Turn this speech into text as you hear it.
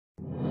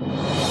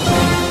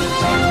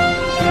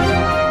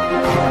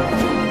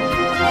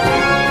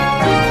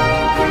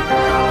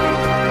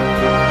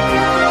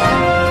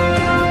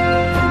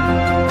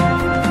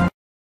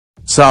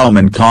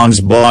Salman Khan's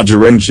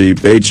Bajrangi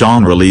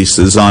Bhaijaan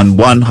releases on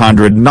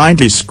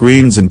 190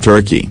 screens in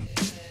Turkey.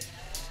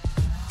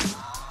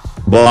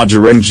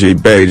 Bajrangi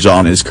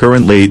Bhaijaan is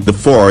currently the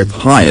fourth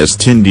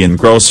highest Indian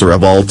grosser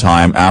of all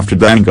time after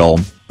Dangal,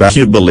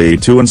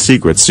 Baahubali 2 and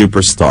Secret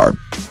Superstar.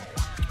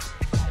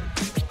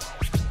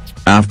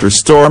 After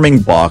storming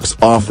box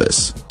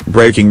office,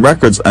 breaking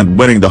records and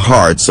winning the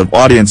hearts of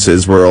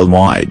audiences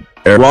worldwide,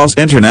 Eros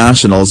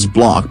International's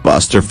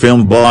blockbuster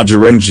film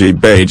Bajrangi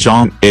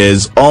Bhaijaan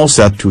is all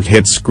set to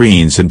hit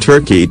screens in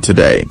Turkey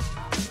today.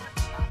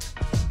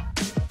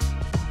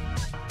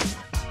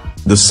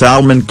 The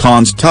Salman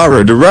Khan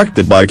starrer,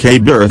 directed by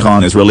Kabir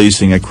Khan, is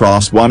releasing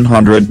across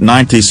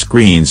 190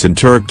 screens in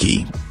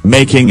Turkey,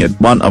 making it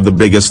one of the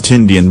biggest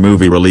Indian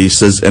movie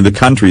releases in the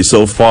country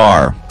so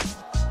far.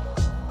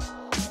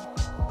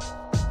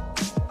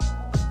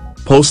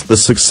 Post the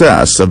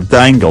success of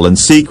Dangal and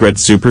Secret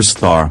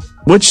Superstar,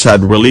 which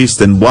had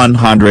released in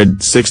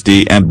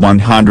 160 and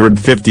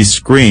 150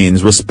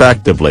 screens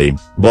respectively,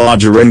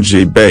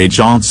 Bajrangi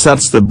Bhaijaan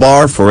sets the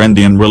bar for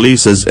Indian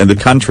releases in the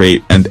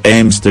country and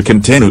aims to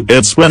continue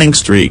its winning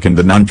streak in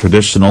the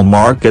non-traditional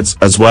markets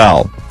as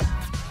well.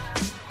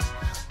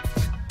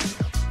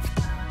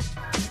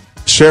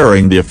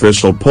 Sharing the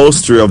official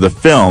poster of the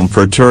film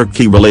for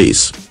Turkey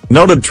release,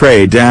 noted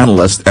trade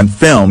analyst and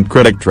film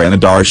critic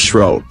Trinadarsh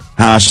wrote,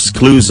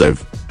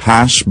 #exclusive,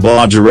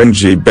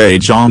 Bajrangi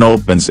Bhaijaan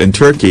opens in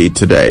Turkey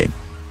today.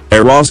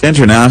 Eros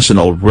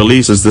International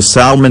releases the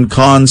Salman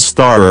Khan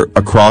starrer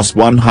across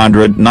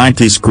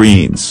 190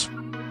 screens.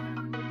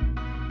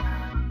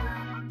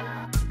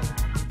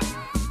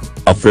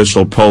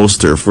 Official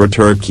poster for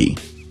Turkey.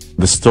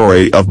 The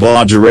story of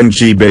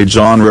Bajrangi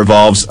Bhaijaan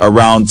revolves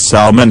around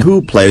Salman,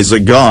 who plays a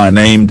guy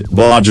named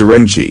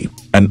Bajrangi,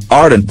 an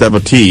ardent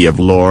devotee of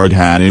Lord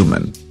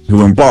Hanuman,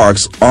 who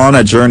embarks on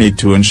a journey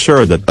to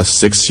ensure that a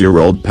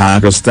 6-year-old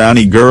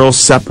Pakistani girl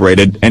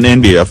separated in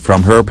India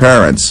from her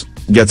parents,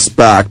 gets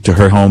back to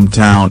her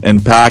hometown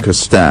in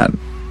Pakistan.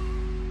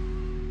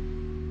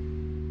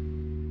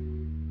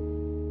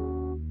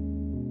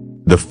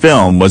 The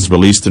film was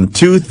released in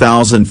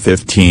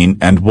 2015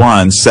 and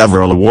won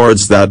several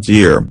awards that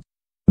year.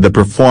 The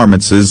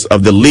performances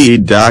of the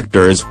lead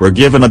actors were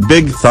given a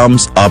big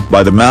thumbs up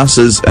by the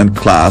masses and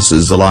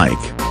classes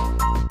alike.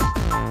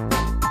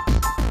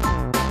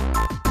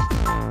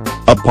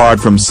 Apart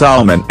from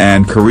Salman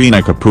and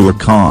Kareena Kapoor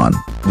Khan,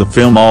 the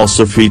film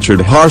also featured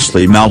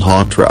Harshli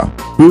Malhotra,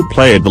 who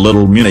played the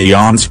little Muni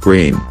on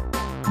screen.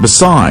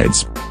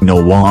 Besides,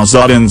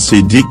 Nawazuddin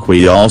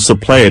Siddiqui also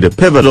played a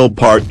pivotal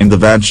part in the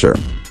venture.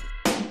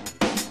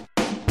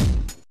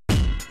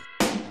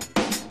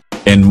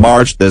 In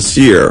March this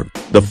year,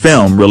 the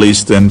film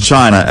released in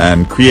China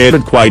and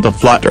created quite a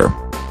flutter.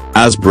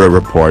 As per a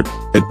report,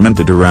 it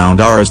minted around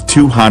Rs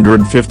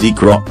 250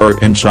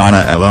 crore in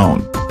China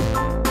alone.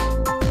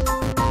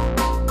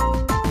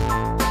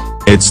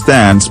 It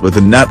stands with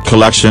a net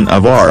collection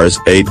of Rs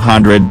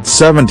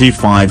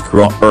 875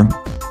 crore.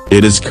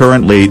 It is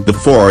currently the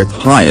fourth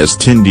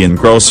highest Indian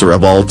grosser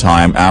of all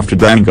time after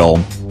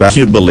Dangal,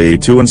 Baahubali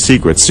 2 and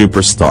Secret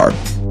Superstar.